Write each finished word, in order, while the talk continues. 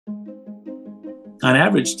On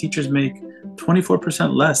average, teachers make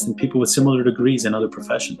 24% less than people with similar degrees in other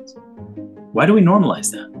professions. Why do we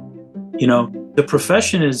normalize that? The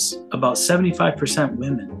profession is about 75%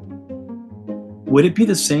 women. Would it be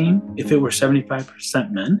the same if it were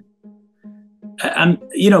 75% men?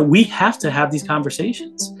 We have to have these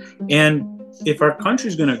conversations. And if our country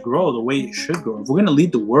is going to grow the way it should grow, if we're going to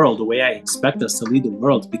lead the world the way I expect us to lead the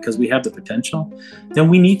world because we have the potential, then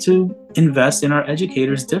we need to invest in our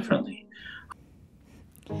educators differently.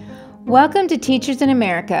 Welcome to Teachers in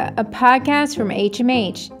America, a podcast from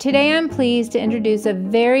HMH. Today I'm pleased to introduce a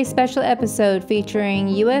very special episode featuring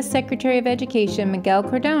U.S. Secretary of Education Miguel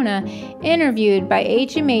Cardona, interviewed by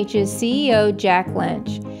HMH's CEO Jack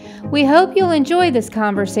Lynch. We hope you'll enjoy this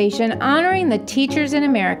conversation honoring the teachers in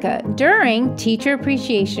America during Teacher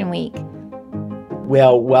Appreciation Week.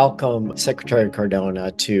 Well, welcome, Secretary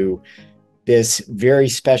Cardona, to this very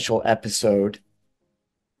special episode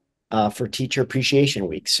for Teacher Appreciation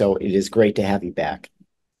Week. So it is great to have you back.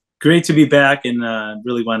 Great to be back, and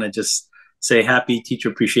really want to just say happy Teacher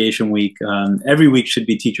Appreciation Week. Every week should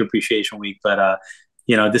be Teacher Appreciation Week, but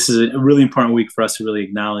this is a really important week for us to really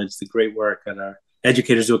acknowledge the great work that our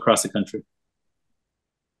educators do across the country.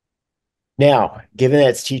 Now, given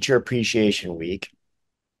that it's Teacher Appreciation Week,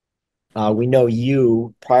 we know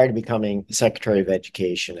you, prior to becoming Secretary of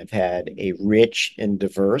Education, have had a rich and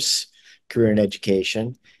diverse career in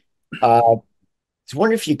education. I was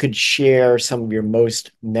wondering if you could share some of your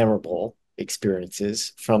most memorable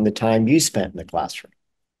experiences from the time you spent in the classroom.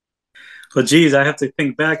 Well, geez, I have to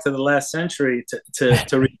think back to the last century to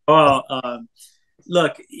recall.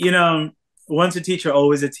 Look, once a teacher,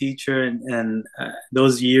 always a teacher. And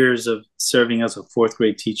those years of serving as a fourth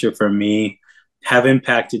grade teacher for me have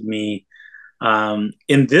impacted me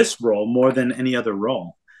in this role more than any other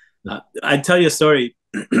role. I'd tell you a story.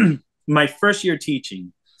 My first year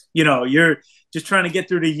teaching, you're just trying to get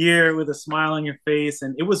through the year with a smile on your face.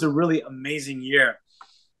 And it was a really amazing year.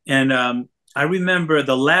 And I remember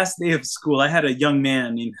the last day of school, I had a young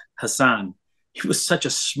man named Hassan. He was such a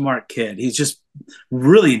smart kid. He's just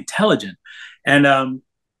really intelligent. And on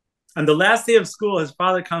the last day of school, his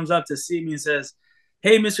father comes up to see me and says,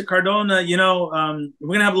 "Hey, Mr. Cardona, we're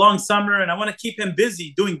going to have a long summer and I want to keep him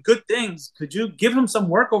busy doing good things. Could you give him some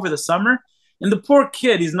work over the summer?" And the poor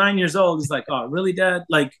kid, he's 9 years old. He's like, "Oh, really, Dad?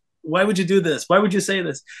 Like, why would you do this? Why would you say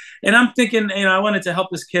this?" And I'm thinking, I wanted to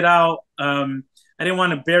help this kid out. I didn't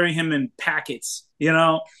want to bury him in packets,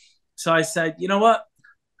 So I said, "You know what,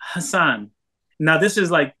 Hassan?" Now this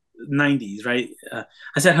is like 90s, right?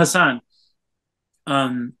 I said, "Hassan,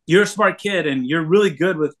 you're a smart kid and you're really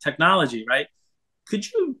good with technology, right? Could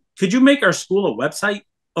you make our school a website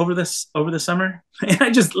over the summer?" And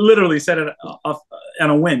I just literally said it off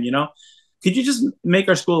on a whim, "Could you just make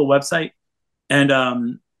our school a website?"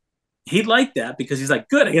 And he liked that because he's like,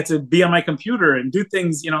 "Good, I get to be on my computer and do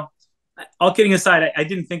things." All kidding aside, I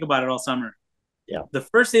didn't think about it all summer. Yeah. The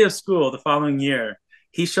first day of school the following year,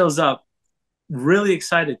 he shows up really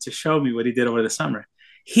excited to show me what he did over the summer.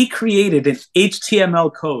 He created an HTML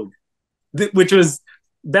code, which was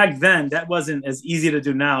back then, that wasn't as easy to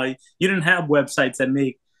do now. You didn't have websites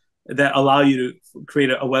that allow you to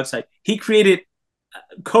create a website. He created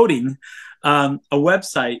coding a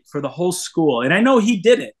website for the whole school. And I know he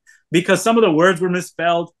did it because some of the words were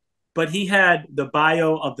misspelled, but he had the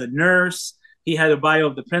bio of the nurse. He had a bio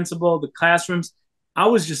of the principal, the classrooms. I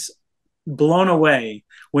was just blown away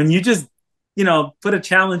when you just, put a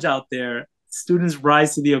challenge out there. Students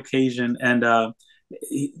rise to the occasion, and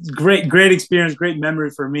great experience, great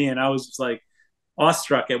memory for me. And I was just like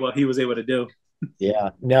awestruck at what he was able to do.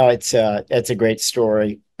 Yeah, no, it's a great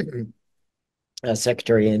story,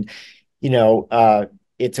 Secretary. And,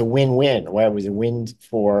 it's a win-win. Well, it was a win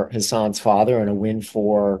for Hassan's father and a win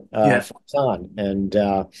for Hassan. And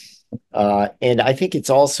I think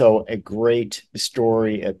it's also a great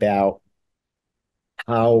story about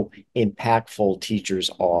how impactful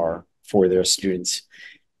teachers are for their students.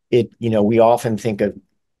 We often think of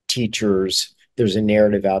teachers, there's a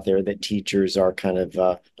narrative out there that teachers are kind of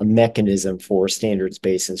a mechanism for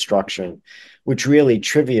standards-based instruction, which really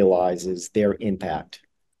trivializes their impact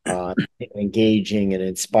engaging and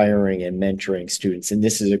inspiring and mentoring students. And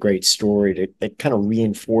this is a great story that kind of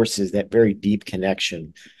reinforces that very deep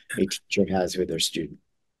connection a teacher has with their student.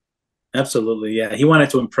 Absolutely. Yeah. He wanted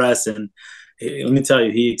to impress, and let me tell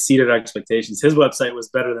you, he exceeded our expectations. His website was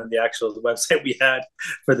better than the actual website we had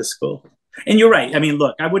for the school. And you're right. I mean,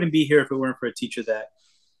 look, I wouldn't be here if it weren't for a teacher that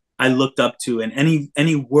I looked up to, and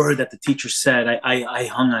any word that the teacher said, I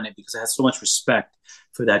hung on it because I had so much respect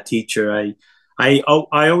for that teacher. I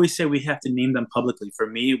always say we have to name them publicly. For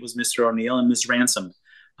me, it was Mr. O'Neill and Ms. Ransom.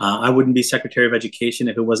 I wouldn't be Secretary of Education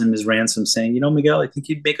if it wasn't Ms. Ransom saying, Miguel, I think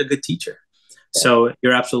you'd make a good teacher. So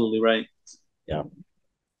you're absolutely right. Yeah.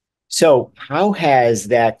 So how has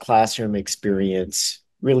that classroom experience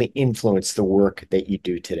really influenced the work that you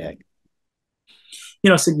do today?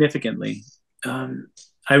 Significantly.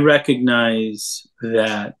 I recognize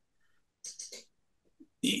that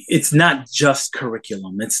it's not just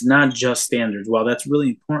curriculum. It's not just standards. While that's really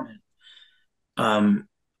important,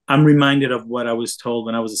 I'm reminded of what I was told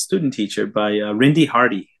when I was a student teacher by Rindy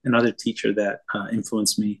Hardy, another teacher that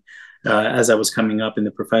influenced me as I was coming up in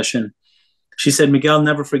the profession. She said, Miguel,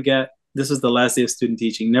 never forget, this is the last day of student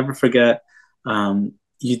teaching. Never forget,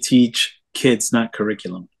 you teach kids, not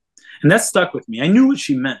curriculum. And that stuck with me. I knew what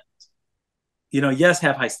she meant. Yes,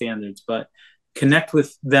 have high standards, but connect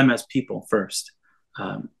with them as people first.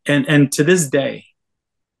 And to this day,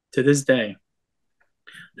 there's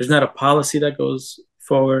not a policy that goes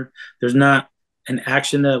forward. There's not an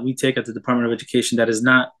action that we take at the Department of Education that is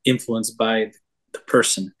not influenced by the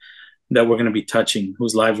person that we're going to be touching,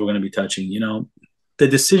 whose lives we're going to be touching. The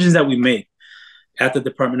decisions that we make at the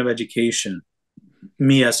Department of Education,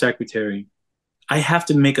 me as secretary, I have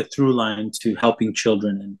to make a through line to helping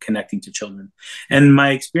children and connecting to children. And my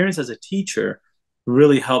experience as a teacher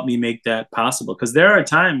really helped me make that possible. Because there are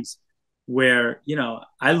times where,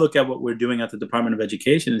 I look at what we're doing at the Department of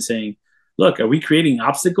Education and saying, look, are we creating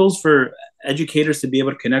obstacles for educators to be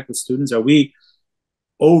able to connect with students? Are we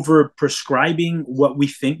over prescribing what we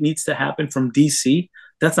think needs to happen from DC?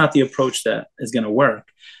 That's not the approach that is going to work.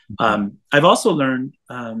 I've also learned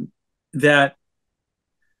that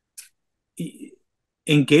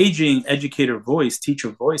engaging educator voice, teacher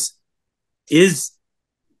voice is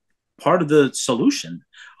part of the solution.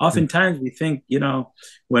 Oftentimes we think,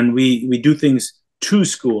 when we do things to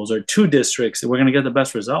schools or to districts, that we're going to get the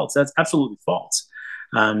best results. That's absolutely false.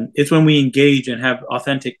 It's when we engage and have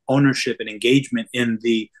authentic ownership and engagement in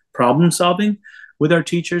the problem solving with our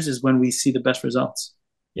teachers is when we see the best results.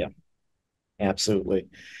 Yeah, absolutely.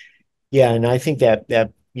 Yeah. And I think that,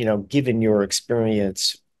 given your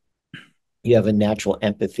experience, you have a natural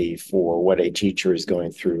empathy for what a teacher is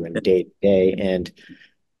going through in day to day, and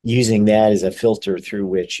using that as a filter through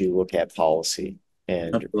which you look at policy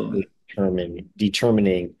and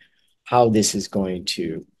determining how this is going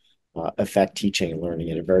to affect teaching and learning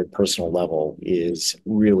at a very personal level is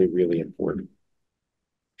really, really important.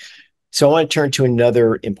 So I want to turn to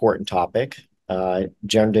another important topic,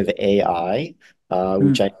 generative AI,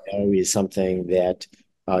 which I know is something that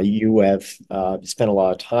you have spent a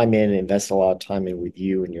lot of time in, invested a lot of time in with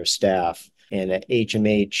you and your staff. And at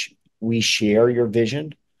HMH, we share your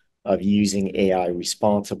vision of using AI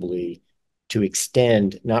responsibly to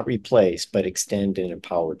extend, not replace, but extend and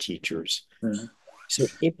empower teachers. So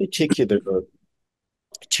in particular,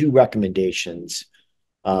 two recommendations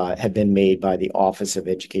have been made by the Office of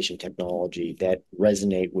Education Technology that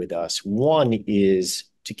resonate with us. One is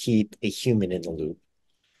to keep a human in the loop.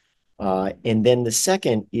 And then the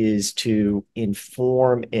second is to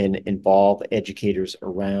inform and involve educators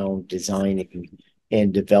around designing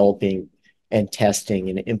and developing and testing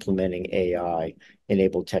and implementing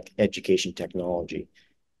AI-enabled education technology.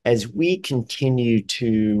 As we continue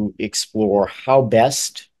to explore how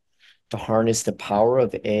best to harness the power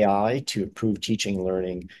of AI to improve teaching and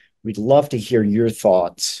learning, we'd love to hear your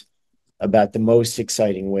thoughts about the most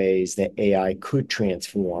exciting ways that AI could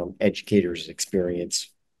transform educators'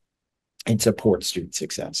 experience and support student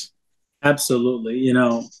success. Absolutely.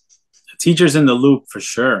 Teachers in the loop for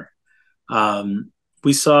sure.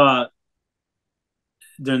 We saw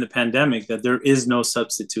during the pandemic that there is no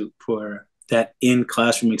substitute for that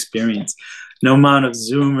in-classroom experience. No amount of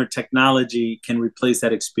Zoom or technology can replace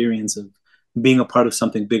that experience of being a part of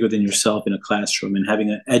something bigger than yourself in a classroom and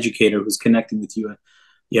having an educator who's connecting with you.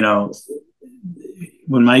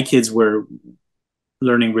 When my kids were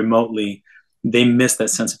learning remotely, they missed that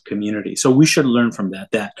sense of community. So we should learn from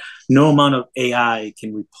that no amount of AI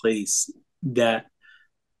can replace that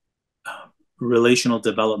relational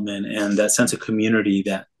development and that sense of community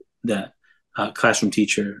that classroom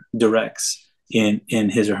teacher directs in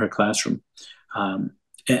his or her classroom.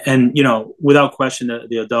 And without question,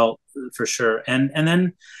 the adult for sure. And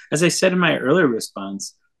then, as I said in my earlier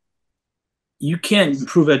response, you can't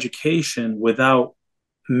improve education without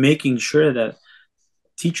making sure that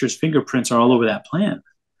teachers' fingerprints are all over that plan.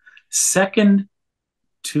 Second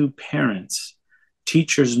to parents,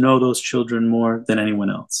 teachers know those children more than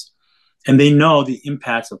anyone else. And they know the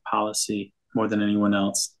impacts of policy more than anyone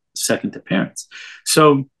else, second to parents.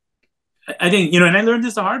 So I think, and I learned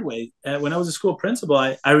this the hard way. When I was a school principal,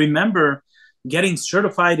 I remember getting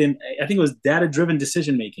certified in, I think it was data-driven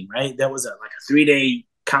decision-making, right? That was like a 3-day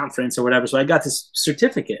conference or whatever. So I got this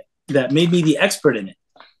certificate that made me the expert in it.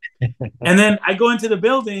 And then I go into the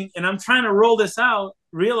building and I'm trying to roll this out,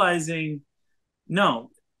 realizing,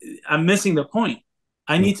 no, I'm missing the point.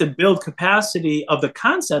 I need to build capacity of the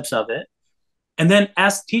concepts of it and then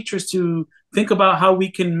ask teachers to think about how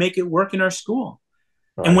we can make it work in our school.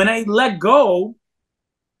 Right. And when I let go,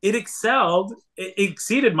 it excelled, it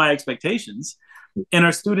exceeded my expectations, and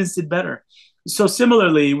our students did better. So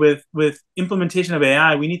similarly, with implementation of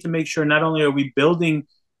AI, we need to make sure not only are we building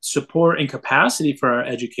support and capacity for our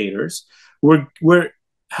educators, we're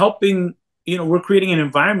helping, we're creating an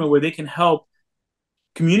environment where they can help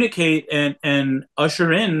communicate and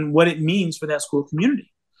usher in what it means for that school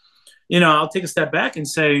community. I'll take a step back and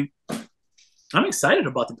say, I'm excited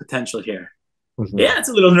about the potential here. Mm-hmm. Yeah, it's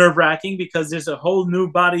a little nerve-wracking because there's a whole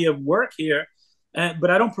new body of work here, but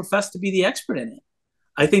I don't profess to be the expert in it.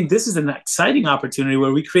 I think this is an exciting opportunity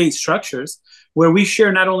where we create structures where we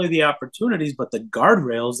share not only the opportunities, but the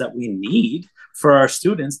guardrails that we need for our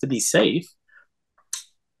students to be safe.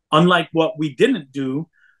 Unlike what we didn't do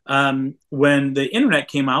when the internet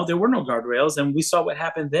came out, there were no guardrails, and we saw what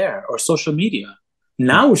happened there, or social media.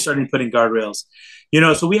 Now we're starting putting guardrails,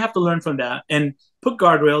 so we have to learn from that and put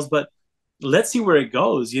guardrails, but let's see where it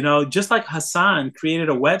goes. Just like Hassan created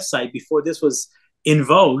a website before this was in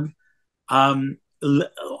vogue.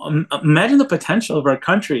 Imagine the potential of our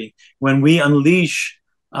country when we unleash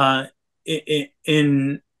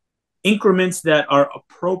in increments that are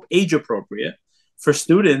age appropriate for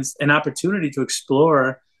students an opportunity to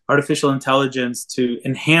explore artificial intelligence to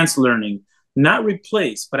enhance learning, not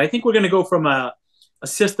replace. But I think we're going to go from a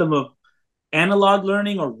system of analog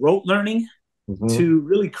learning or rote learning to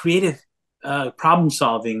really creative problem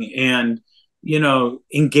solving and,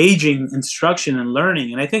 engaging instruction and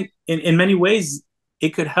learning. And I think in many ways,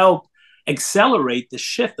 it could help accelerate the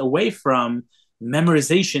shift away from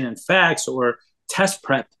memorization and facts or test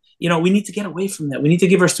prep. We need to get away from that. We need to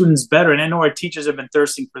give our students better. And I know our teachers have been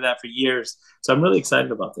thirsting for that for years. So I'm really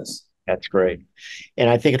excited about this. That's great. And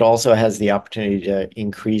I think it also has the opportunity to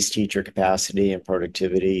increase teacher capacity and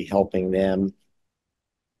productivity, helping them,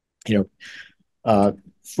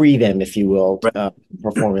 free them, if you will,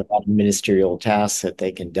 perform a lot of ministerial tasks that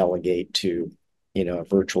they can delegate to, a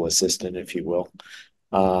virtual assistant, if you will.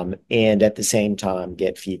 And at the same time,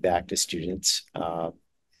 get feedback to students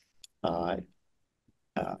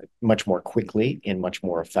much more quickly and much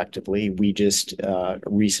more effectively. We just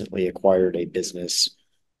recently acquired a business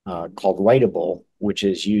called Writable, which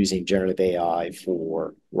is using generative AI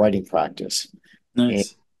for writing practice. Nice. And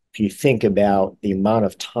if you think about the amount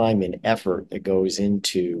of time and effort that goes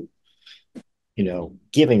into,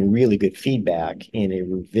 giving really good feedback in a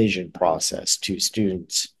revision process to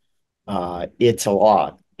students, it's a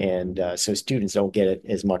lot. And so students don't get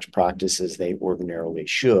as much practice as they ordinarily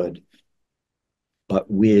should. But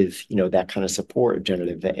with, that kind of support of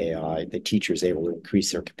generative AI, the teacher is able to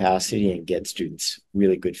increase their capacity and get students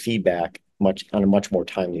really good feedback on a much more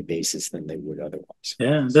timely basis than they would otherwise.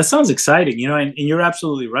 Yeah, that sounds exciting, and you're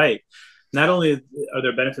absolutely right. Not only are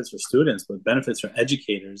there benefits for students, but benefits for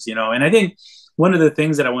educators, and I think one of the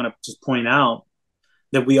things that I want to just point out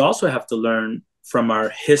that we also have to learn from our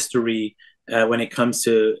history when it comes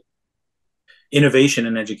to innovation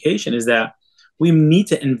in education is that we need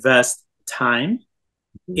to invest time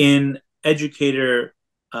in educator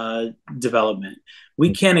development.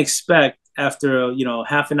 We can't expect after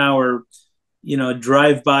half an hour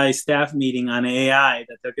drive-by staff meeting on AI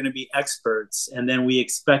that they're going to be experts, and then we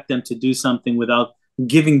expect them to do something without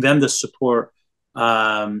giving them the support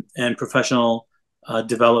and professional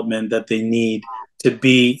development that they need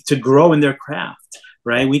to grow in their craft.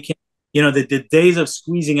 Right? We can't, the days of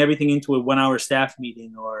squeezing everything into a 1-hour staff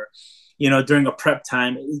meeting or during a prep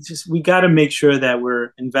time, we got to make sure that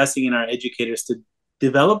we're investing in our educators to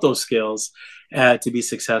develop those skills to be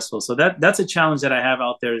successful. So that's a challenge that I have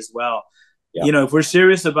out there as well. Yeah. If we're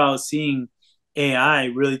serious about seeing AI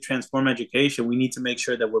really transform education, we need to make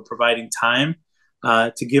sure that we're providing time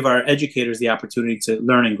to give our educators the opportunity to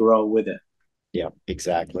learn and grow with it. Yeah,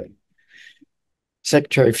 exactly.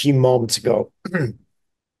 Secretary, a few moments ago,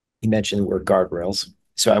 you mentioned the word guardrails.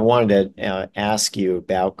 So I wanted to ask you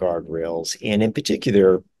about guardrails, and in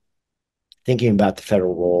particular, thinking about the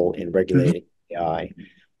federal role in regulating AI.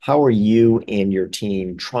 How are you and your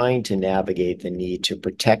team trying to navigate the need to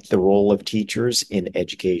protect the role of teachers in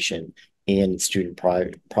education and student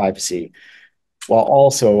privacy, while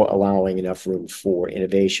also allowing enough room for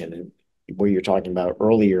innovation? And what you're talking about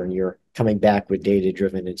earlier, and you're coming back with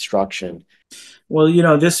data-driven instruction.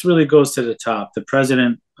 Well, this really goes to the top. The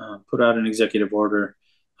president put out an executive order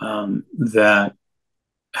that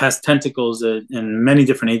has tentacles in many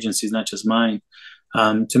different agencies, not just mine,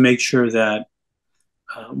 to make sure that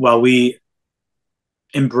while we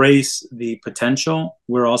embrace the potential,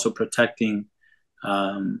 we're also protecting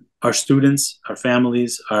our students, our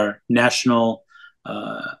families, our national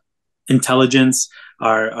intelligence,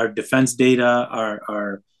 our defense data,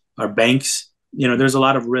 our banks. There's a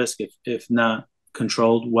lot of risk if not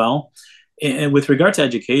controlled well. And with regard to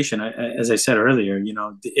education, as I said earlier,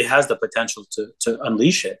 it has the potential to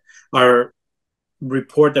unleash it. Our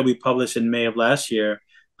report that we published in May of last year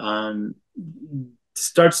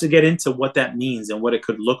starts to get into what that means and what it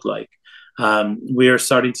could look like. We are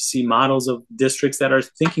starting to see models of districts that are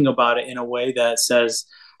thinking about it in a way that says,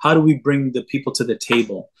 how do we bring the people to the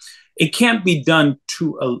table? It can't be done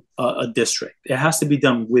to a district. It has to be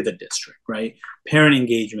done with a district, right? Parent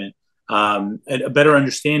engagement, a better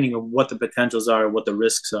understanding of what the potentials are, what the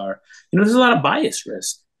risks are. There's a lot of bias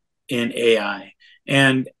risk in AI.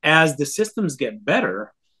 And as the systems get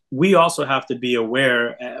better, we also have to be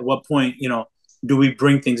aware at what point, do we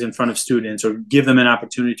bring things in front of students or give them an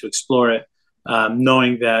opportunity to explore it,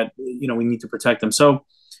 knowing that, we need to protect them. So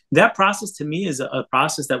that process to me is a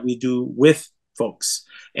process that we do with folks.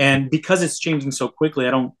 And because it's changing so quickly,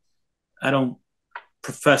 I don't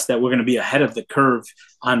profess that we're going to be ahead of the curve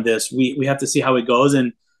on this. We have to see how it goes.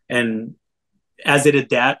 And as it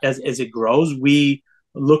adapts, as it grows, we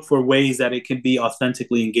look for ways that it can be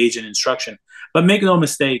authentically engaged in instruction. But make no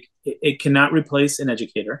mistake, it cannot replace an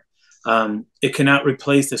educator. It cannot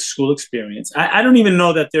replace the school experience. I don't even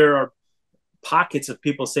know that there are pockets of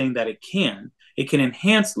people saying that it can. It can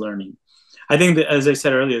enhance learning. I think that, as I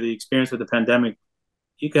said earlier, the experience with the pandemic,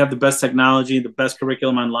 you can have the best technology, the best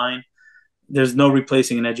curriculum online. There's no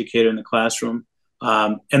replacing an educator in the classroom,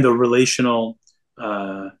 and the relational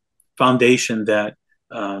foundation that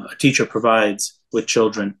a teacher provides with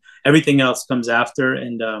children. Everything else comes after.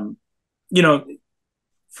 And,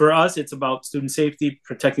 for us, it's about student safety,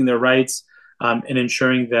 protecting their rights, and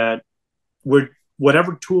ensuring that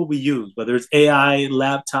whatever tool we use, whether it's AI,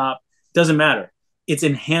 laptop, doesn't matter. It's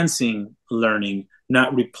enhancing learning,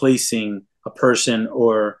 not replacing a person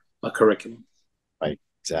or a curriculum. Right,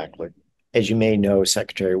 exactly. As you may know,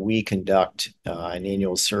 Secretary, we conduct an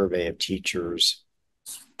annual survey of teachers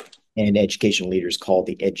and education leaders called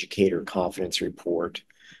the Educator Confidence Report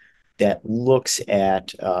that looks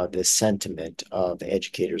at the sentiment of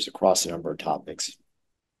educators across a number of topics.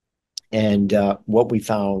 And what we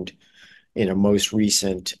found in a most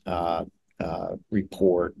recent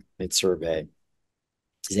report and survey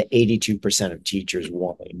is that 82% of teachers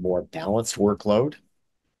want a more balanced workload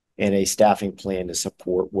and a staffing plan to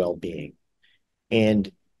support well-being.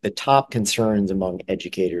 And the top concerns among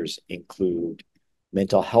educators include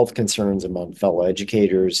mental health concerns among fellow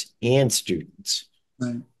educators and students,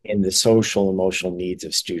 right, and the social and emotional needs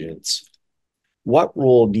of students. What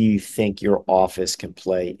role do you think your office can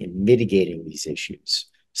play in mitigating these issues,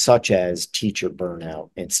 such as teacher burnout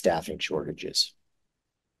and staffing shortages?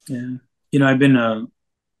 Yeah. I've been an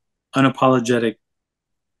unapologetic,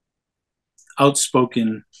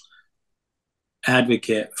 outspoken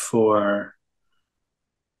advocate for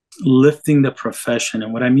lifting the profession.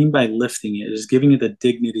 And what I mean by lifting it is giving it the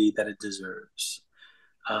dignity that it deserves.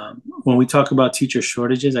 When we talk about teacher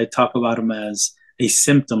shortages, I talk about them as a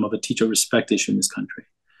symptom of a teacher respect issue in this country.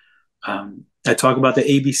 I talk about the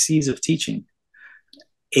ABCs of teaching.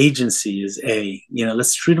 Agency is A.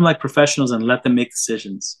 Let's treat them like professionals and let them make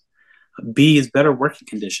decisions. B is better working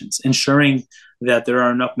conditions, ensuring that there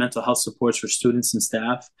are enough mental health supports for students and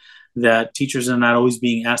staff, that teachers are not always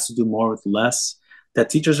being asked to do more with less, that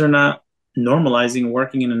teachers are not normalizing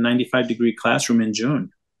working in a 95-degree classroom in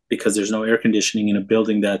June because there's no air conditioning in a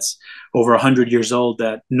building that's over 100 years old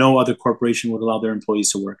that no other corporation would allow their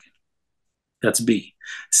employees to work in. That's B.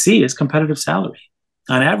 C is competitive salary.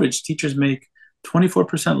 On average, teachers make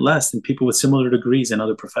 24% less than people with similar degrees in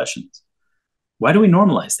other professions. Why do we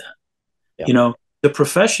normalize that? Yeah. The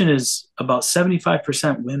profession is about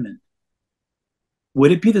 75% women.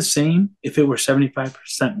 Would it be the same if it were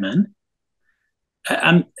 75% men?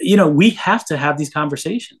 We have to have these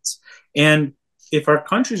conversations. And if our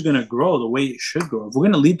country is going to grow the way it should grow, if we're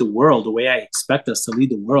going to lead the world the way I expect us to lead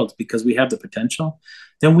the world because we have the potential,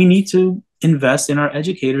 then we need to invest in our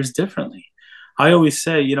educators differently. I always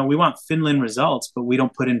say, we want Finland results, but we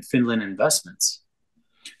don't put in Finland investments.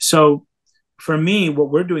 So for me,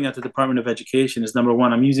 what we're doing at the Department of Education is, number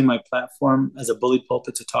one, I'm using my platform as a bully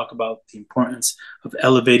pulpit to talk about the importance of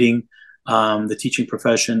elevating the teaching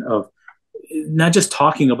profession, of not just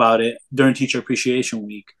talking about it during Teacher Appreciation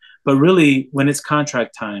Week, but really when it's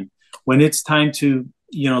contract time, when it's time to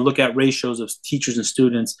look at ratios of teachers and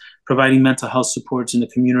students, providing mental health supports in the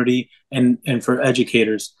community and for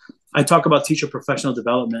educators. I talk about teacher professional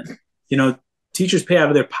development. Teachers pay out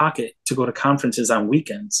of their pocket to go to conferences on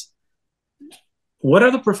weekends. What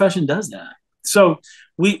other profession does that? So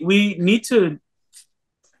we need to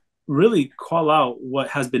really call out what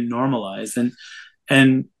has been normalized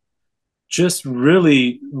and just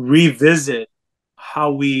really revisit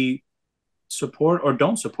how we support or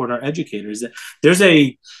don't support our educators. There's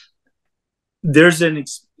a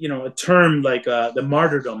term like the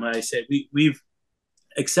martyrdom. I say we've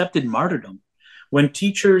accepted martyrdom when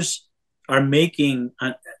teachers are making.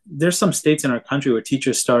 There's some states in our country where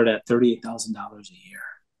teachers start at $38,000 a year.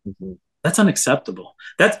 Mm-hmm. That's unacceptable.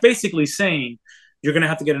 That's basically saying you're going to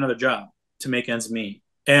have to get another job to make ends meet.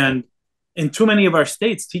 And in too many of our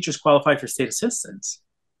states, teachers qualify for state assistance.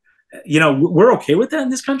 We're okay with that in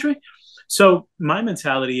this country. So my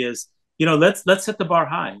mentality is, let's set the bar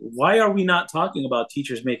high. Why are we not talking about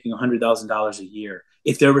teachers making $100,000 a year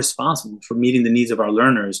if they're responsible for meeting the needs of our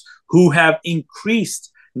learners who have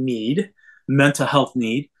increased need, mental health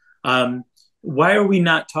need? Why are we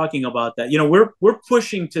not talking about that? We're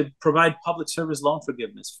pushing to provide public service loan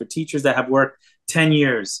forgiveness for teachers that have worked 10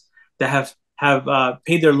 years, that have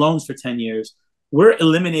paid their loans for 10 years. We're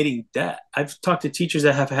eliminating debt. I've talked to teachers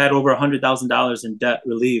that have had over $100,000 in debt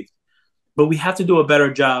relieved. But we have to do a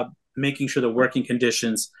better job making sure the working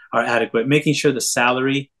conditions are adequate, making sure the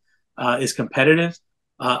salary is competitive,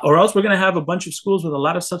 or else we're going to have a bunch of schools with a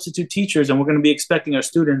lot of substitute teachers, and we're going to be expecting our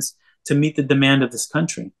students to meet the demand of this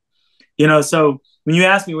country. So when you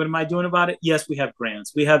ask me, what am I doing about it? Yes, we have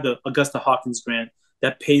grants. We have the Augusta Hawkins grant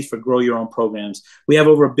that pays for Grow Your Own programs. We have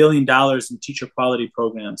over $1 billion in teacher quality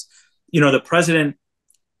programs. This president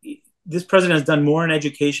has done more in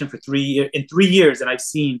education in 3 years than I've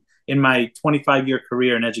seen in my 25-year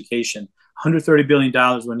career in education. $130 billion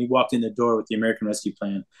when he walked in the door with the American Rescue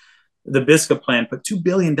Plan. The BISCA plan put $2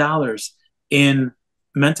 billion in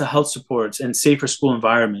mental health supports and safer school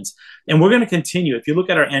environments. And we're going to continue. If you look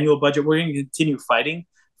at our annual budget, we're going to continue fighting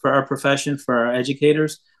for our profession, for our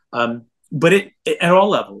educators. But at all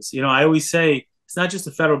levels. I always say it's not just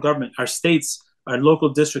the federal government. Our states, our local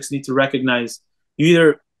districts need to recognize you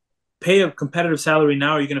either pay a competitive salary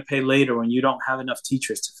now or you're going to pay later when you don't have enough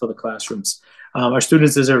teachers to fill the classrooms. Our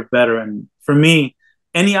students deserve better. And for me,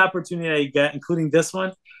 any opportunity I get, including this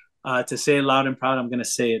one, to say it loud and proud, I'm going to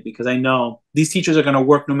say it because I know these teachers are going to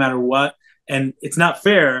work no matter what. And it's not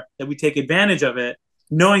fair that we take advantage of it,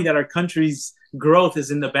 knowing that our country's growth is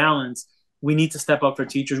in the balance. We need to step up for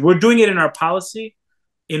teachers. We're doing it in our policy,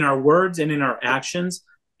 in our words, and in our actions.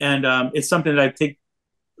 And it's something that I take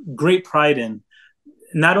great pride in,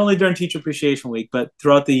 not only during Teacher Appreciation Week, but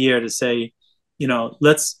throughout the year to say,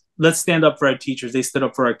 let's stand up for our teachers. They stood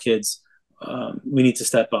up for our kids. We need to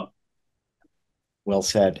step up. Well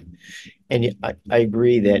said. And I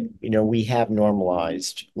agree that, we have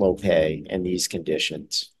normalized low pay and these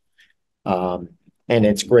conditions. And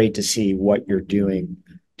it's great to see what you're doing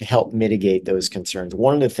to help mitigate those concerns.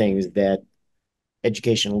 One of the things that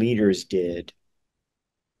education leaders did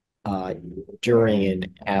during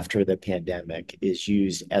and after the pandemic is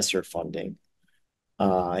use ESSER funding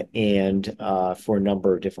and for a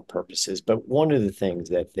number of different purposes. But one of the things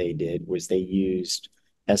that they did was they used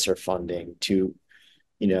ESSER funding to,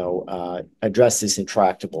 address this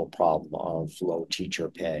intractable problem of low teacher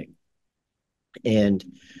pay. And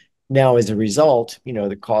now as a result,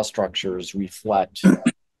 the cost structures reflect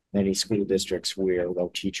many school districts where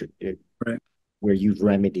low teacher, right, where you've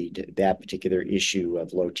remedied that particular issue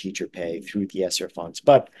of low teacher pay through the ESSER funds.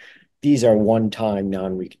 But these are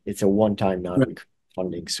it's a one-time non-recurring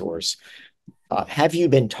funding source. Have you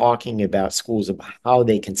been talking about schools about how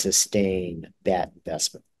they can sustain that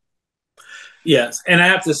investment? Yes. And I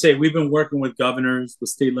have to say, we've been working with governors,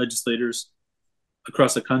 with state legislators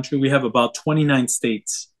across the country. We have about 29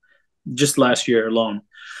 states just last year alone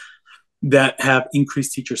that have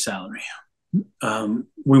increased teacher salary.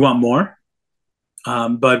 We want more,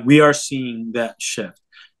 but we are seeing that shift.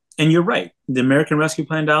 And you're right. The American Rescue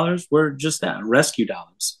Plan dollars were just that, rescue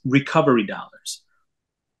dollars, recovery dollars.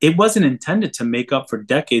 It wasn't intended to make up for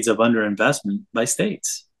decades of underinvestment by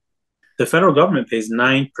states. The federal government pays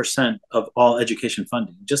 9% of all education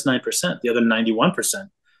funding, just 9%. The other 91%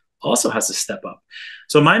 also has to step up.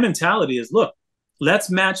 So my mentality is, look,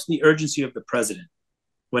 let's match the urgency of the president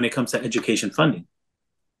when it comes to education funding.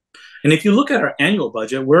 And if you look at our annual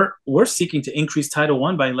budget, we're seeking to increase Title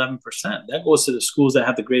I by 11%. That goes to the schools that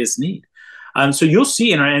have the greatest need. So you'll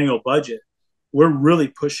see in our annual budget, we're really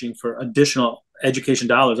pushing for additional education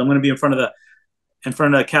dollars. I'm going to be in front of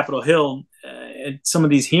the Capitol Hill at some of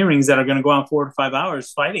these hearings that are going to go on 4 to 5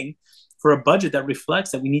 hours fighting for a budget that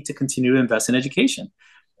reflects that we need to continue to invest in education.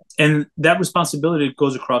 And that responsibility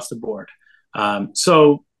goes across the board.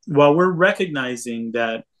 So while we're recognizing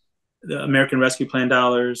that the American Rescue Plan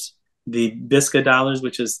dollars, the BISCA dollars,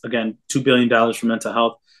 which is, again, $2 billion for mental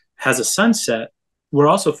health, has a sunset, we're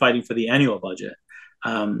also fighting for the annual budget.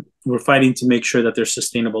 We're fighting to make sure that there's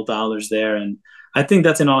sustainable dollars there. And I think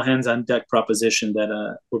that's an all hands on deck proposition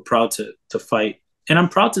that we're proud to fight. And I'm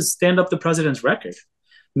proud to stand up the president's record.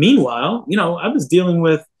 Meanwhile, I was dealing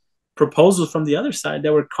with proposals from the other side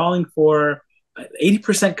that were calling for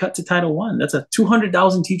 80% cut to Title I. That's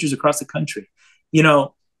 200,000 teachers across the country.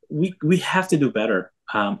 We have to do better.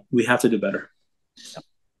 We have to do better.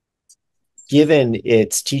 Given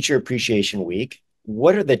it's Teacher Appreciation Week,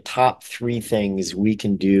 what are the top 3 things we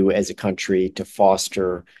can do as a country to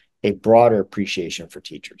foster a broader appreciation for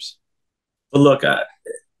teachers? Well, look,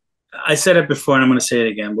 I said it before and I'm going to say it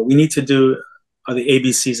again. What we need to do are the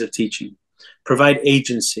ABCs of teaching. Provide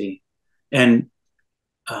agency and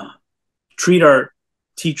treat our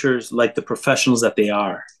teachers like the professionals that they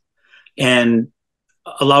are, and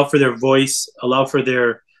allow for their voice, allow for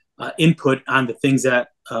their input on the things that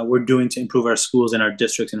we're doing to improve our schools and our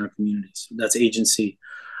districts and our communities. That's agency.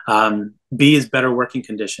 B is better working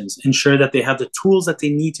conditions. Ensure that they have the tools that they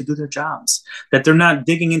need to do their jobs, that they're not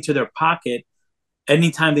digging into their pocket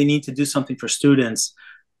anytime they need to do something for students,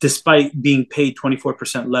 despite being paid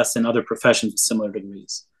 24% less than other professions with similar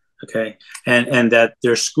degrees. Okay. And that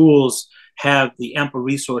their schools have the ample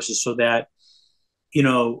resources so that,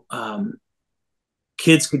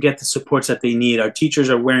 kids could get the supports that they need. Our teachers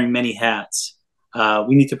are wearing many hats.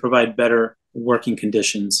 We need to provide better working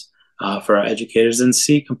conditions for our educators. And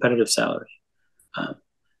C, competitive salary.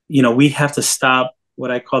 We have to stop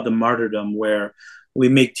what I call the martyrdom, where we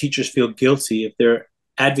make teachers feel guilty if they're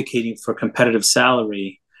advocating for competitive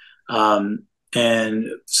salary. And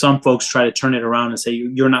some folks try to turn it around and say,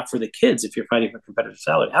 you're not for the kids if you're fighting for competitive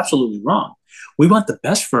salary. Absolutely wrong. We want the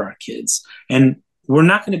best for our kids. And we're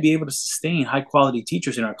not going to be able to sustain high quality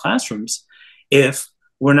teachers in our classrooms if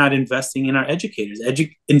we're not investing in our educators.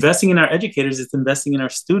 Investing in our educators is investing in our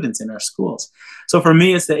students in our schools. So for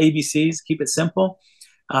me, it's the ABCs, keep it simple.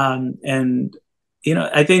 I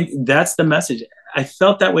think that's the message. I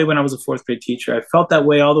felt that way when I was a 4th grade teacher. I felt that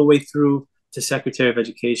way all the way through to Secretary of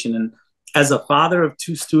Education. And as a father of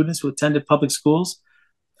 2 students who attended public schools,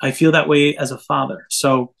 I feel that way as a father.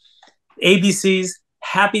 So ABCs,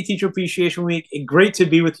 happy Teacher Appreciation Week. Great to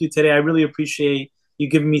be with you today. I really appreciate you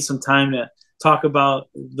giving me some time to talk about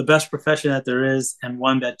the best profession that there is and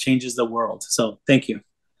one that changes the world. So thank you.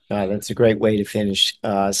 That's a great way to finish.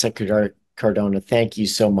 Secretary Cardona, thank you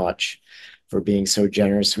so much for being so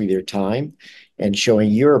generous with your time and showing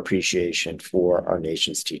your appreciation for our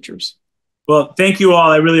nation's teachers. Well, thank you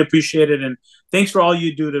all. I really appreciate it. And thanks for all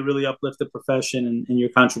you do to really uplift the profession and your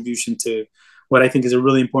contribution to what I think is a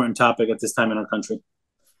really important topic at this time in our country.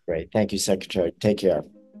 Great. Thank you, Secretary. Take care.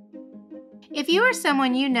 If you or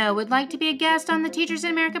someone you know would like to be a guest on the Teachers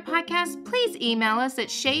in America podcast, please email us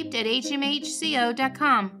at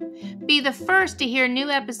shaped@hmhco.com. Be the first to hear new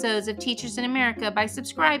episodes of Teachers in America by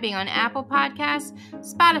subscribing on Apple Podcasts,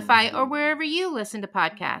 Spotify, or wherever you listen to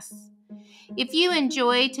podcasts. If you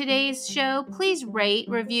enjoyed today's show, please rate,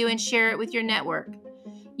 review, and share it with your network.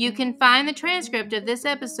 You can find the transcript of this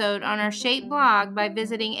episode on our Shaped blog by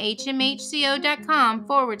visiting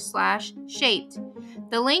hmhco.com/shaped.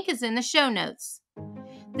 The link is in the show notes.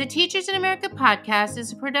 The Teachers in America podcast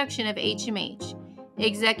is a production of HMH.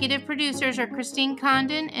 Executive producers are Christine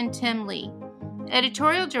Condon and Tim Lee.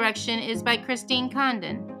 Editorial direction is by Christine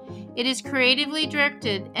Condon. It is creatively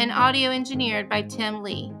directed and audio engineered by Tim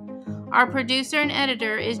Lee. Our producer and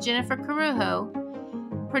editor is Jennifer Carujo.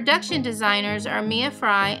 Production designers are Mia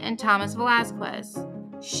Fry and Thomas Velasquez.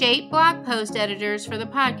 Shape blog post editors for the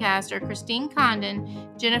podcast are Christine Condon,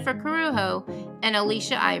 Jennifer Carujo, and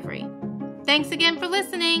Alicia Ivory. Thanks again for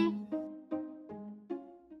listening.